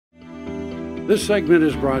This segment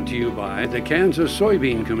is brought to you by the Kansas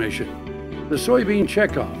Soybean Commission. The Soybean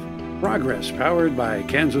Checkoff, progress powered by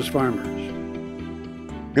Kansas farmers.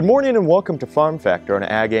 Good morning and welcome to Farm Factor on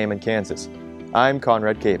Ag Aim in Kansas. I'm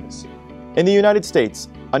Conrad Cavus. In the United States,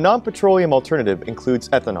 a non-petroleum alternative includes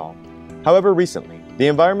ethanol. However, recently, the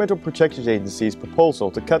Environmental Protection Agency's proposal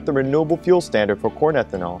to cut the renewable fuel standard for corn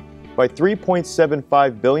ethanol by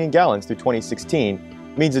 3.75 billion gallons through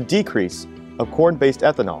 2016 means a decrease of corn-based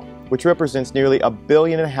ethanol, which represents nearly $1.5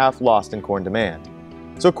 billion lost in corn demand.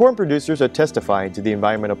 So corn producers are testifying to the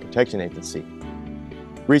Environmental Protection Agency.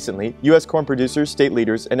 Recently, U.S. corn producers, state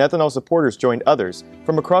leaders, and ethanol supporters joined others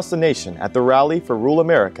from across the nation at the Rally for Rural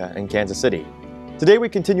America in Kansas City. Today we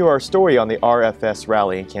continue our story on the RFS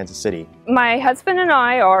rally in Kansas City. My husband and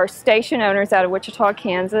I are station owners out of Wichita,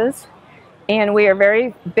 Kansas, and we are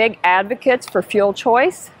very big advocates for fuel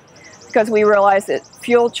choice because we realize that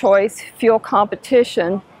fuel choice, fuel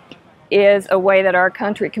competition is a way that our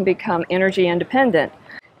country can become energy independent.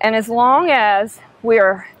 And as long as we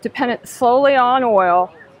are dependent solely on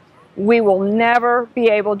oil, we will never be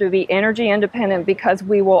able to be energy independent because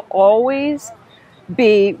we will always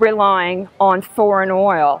be relying on foreign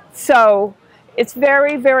oil. So it's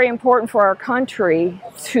very, very important for our country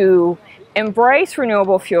to embrace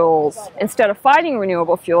renewable fuels. Instead of fighting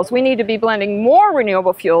renewable fuels, we need to be blending more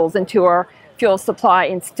renewable fuels into our fuel supply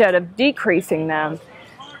instead of decreasing them.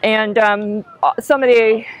 And some of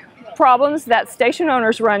the problems that station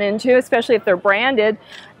owners run into, especially if they're branded,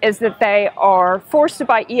 is that they are forced to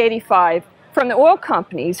buy E85 from the oil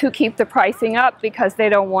companies who keep the pricing up because they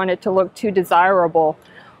don't want it to look too desirable.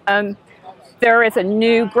 There is a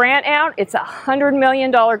new grant out. It's a $100 million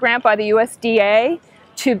grant by the USDA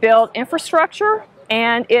to build infrastructure,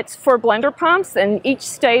 and it's for blender pumps, and each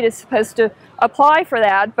state is supposed to apply for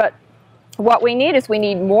that. But what we need is we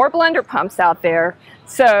need more blender pumps out there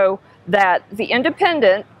so that the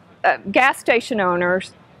independent gas station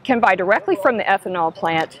owners can buy directly from the ethanol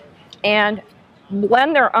plant and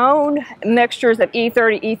blend their own mixtures of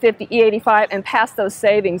E30, E50, E85 and pass those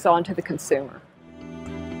savings on to the consumer.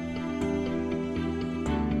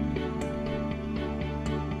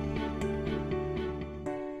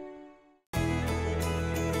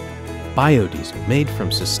 Biodiesel made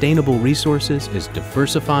from sustainable resources is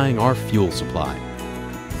diversifying our fuel supply.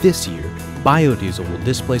 This year, biodiesel will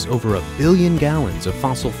displace over 1 billion gallons of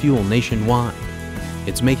fossil fuel nationwide.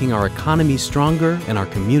 It's making our economy stronger and our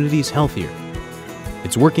communities healthier.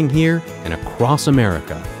 It's working here and across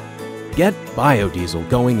America. Get biodiesel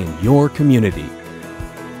going in your community.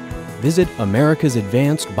 Visit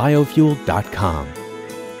americasadvancedbiofuel.com.